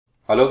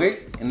Hello guys,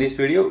 in this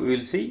video we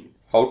will see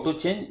how to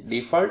change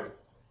default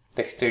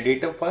text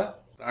editor for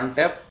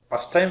crontab.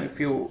 First time if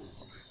you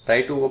try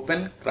to open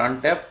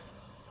crontab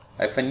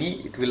 -e,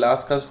 it will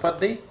ask us for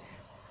the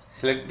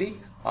select the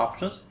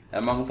options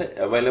among the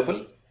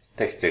available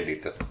text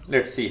editors.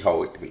 Let's see how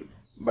it will.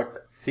 But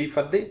see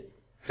for the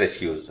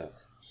fresh user.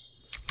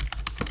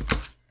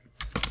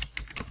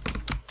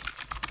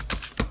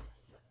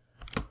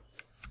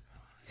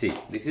 See,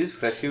 this is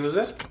fresh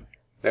user.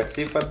 Let's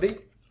see for the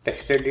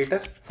text editor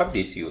for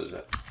this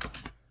user.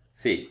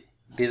 See,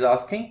 it is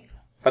asking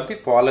for the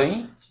following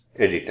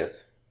editors: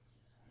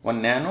 one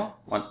nano,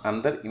 one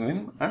under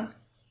vim and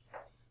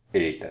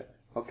editor.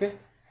 Okay,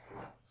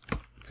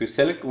 if you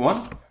select one,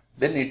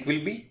 then it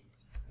will be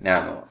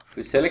nano. If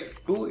you select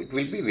two, it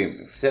will be vim.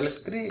 If you select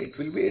three, it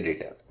will be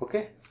editor.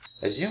 Okay,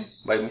 assume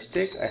by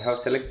mistake I have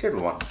selected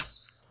one.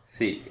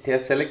 See, it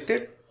has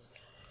selected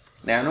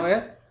nano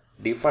as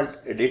default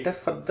editor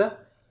for the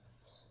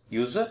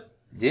user,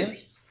 James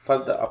for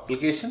the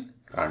application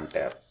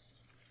crontab.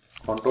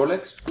 Ctrl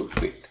X to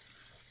quit.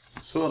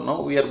 So now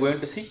we are going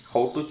to see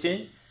how to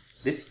change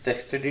this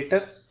text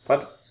editor for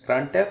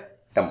crontab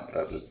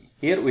temporarily.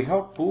 Here we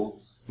have two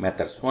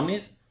methods. One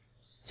is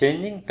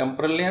changing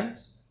temporarily and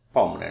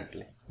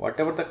permanently.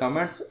 Whatever the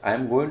commands I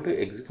am going to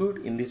execute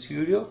in this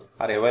video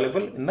are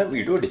available in the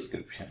video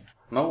description.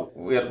 Now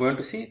we are going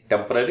to see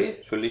temporary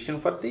solution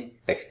for the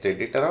text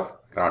editor of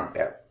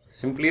crontab.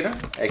 Simply run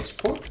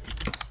export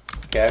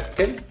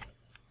capital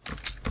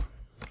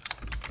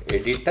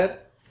editor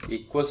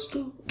equals to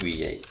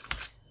vi.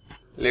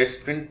 Let's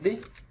print the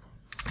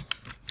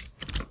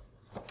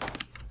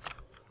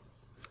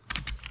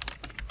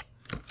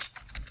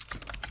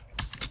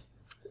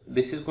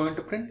this is going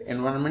to print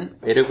environment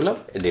variable of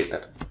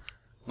editor.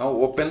 Now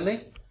open the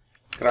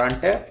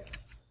crontab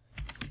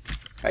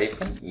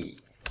 -e.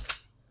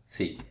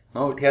 See,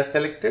 now it has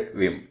selected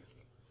vim.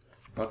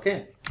 Okay.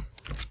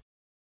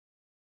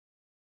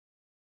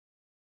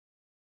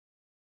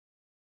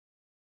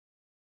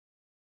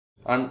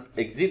 And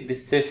exit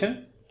this session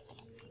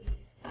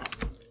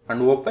and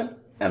open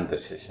another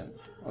session.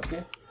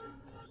 Okay.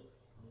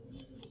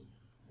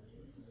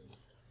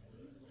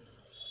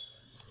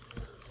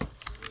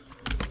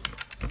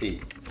 See.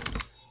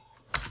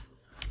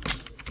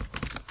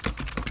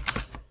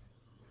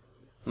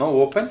 Now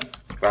open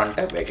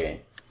crontab again.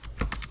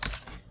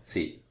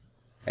 See.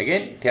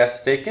 Again it has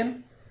taken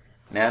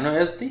nano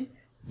as the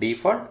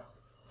default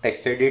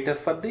text editor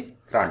for the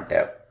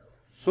crontab.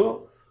 So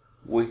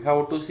we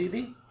have to see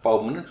the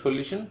permanent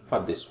solution for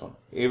this one.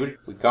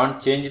 We can't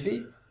change the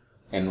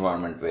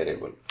environment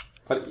variable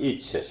for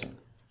each session.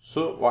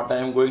 So what I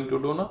am going to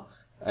do now,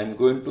 I am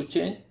going to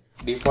change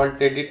default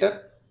editor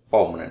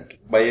permanently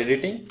by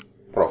editing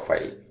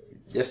profile.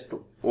 Just to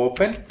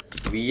open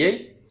vi/vi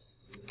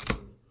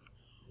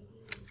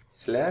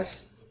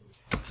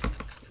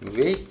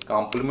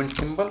complement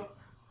symbol,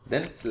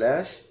 then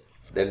slash,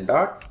 then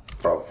dot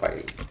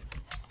profile,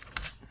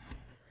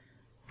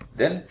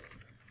 then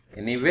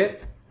anywhere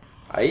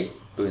I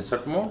to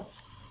insert mode,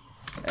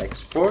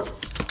 export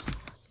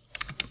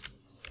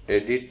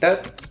editor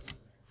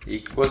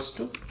equals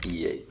to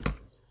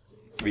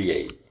vi.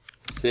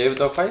 Save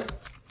the file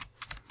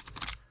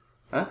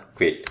and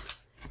quit.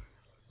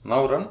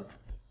 Now run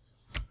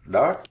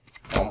dot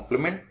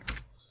complement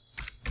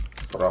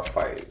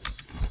profile.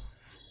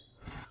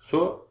 So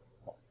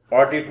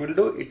what it will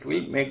do, it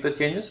will make the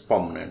changes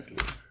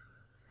permanently.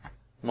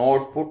 No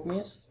output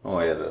means no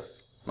errors.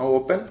 Now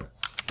open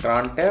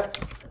crontab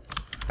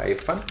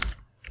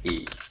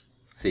 -e.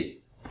 See,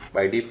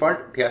 by default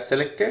it has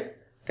selected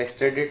text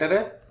editor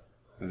as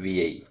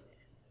vi.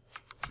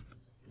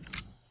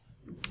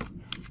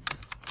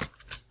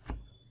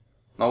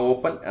 Now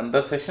open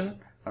another session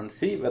and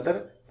see whether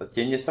the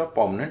changes are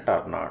permanent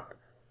or not.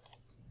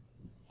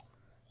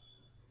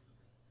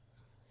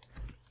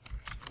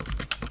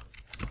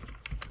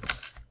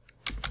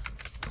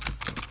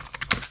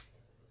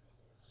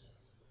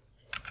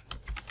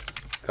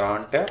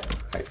 crontab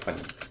 -e.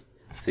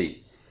 See,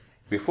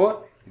 before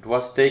it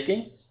was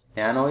taking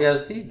nano as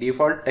the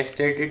default text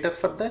editor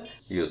for the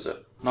user.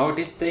 Now it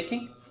is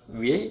taking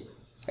vi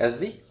as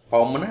the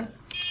permanent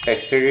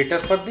text editor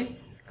for the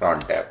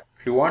crontab.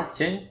 If you want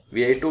change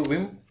vi to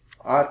vim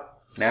or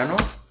nano,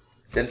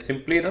 then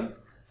simply run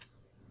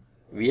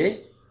vi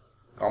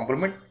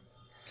complement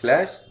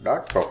 /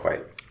 dot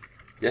profile.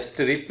 Just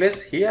replace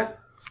here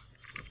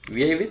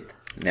vi with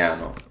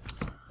nano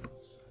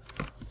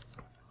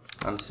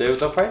and save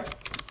the file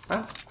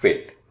and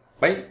quit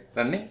by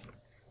running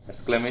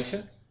exclamation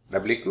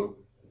wq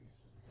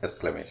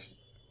exclamation.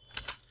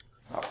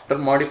 After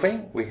modifying,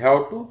 we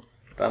have to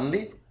run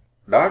the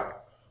dot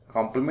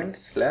complement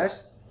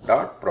 /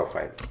 dot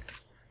profile.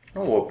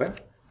 Now open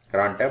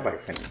crontab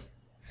 -e.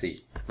 See,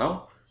 now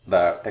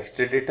the text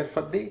editor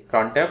for the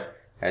crontab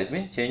has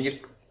been changed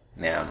to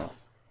nano.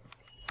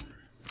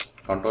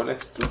 Ctrl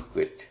X to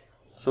quit.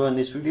 So in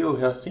this video we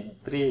have seen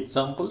 3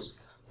 examples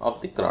of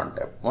the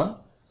crontab. One,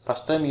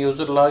 first time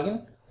user login,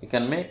 you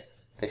can make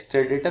text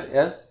editor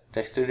as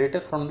text editor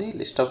from the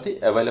list of the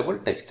available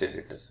text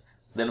editors.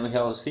 Then we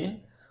have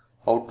seen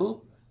how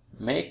to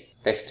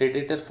make text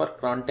editor for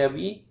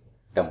crontab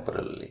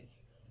temporarily.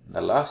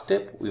 The last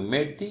step, we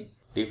made the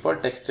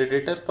default text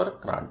editor for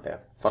crontab.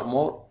 For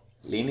more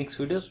Linux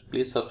videos,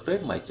 please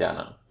subscribe my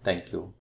channel. Thank you.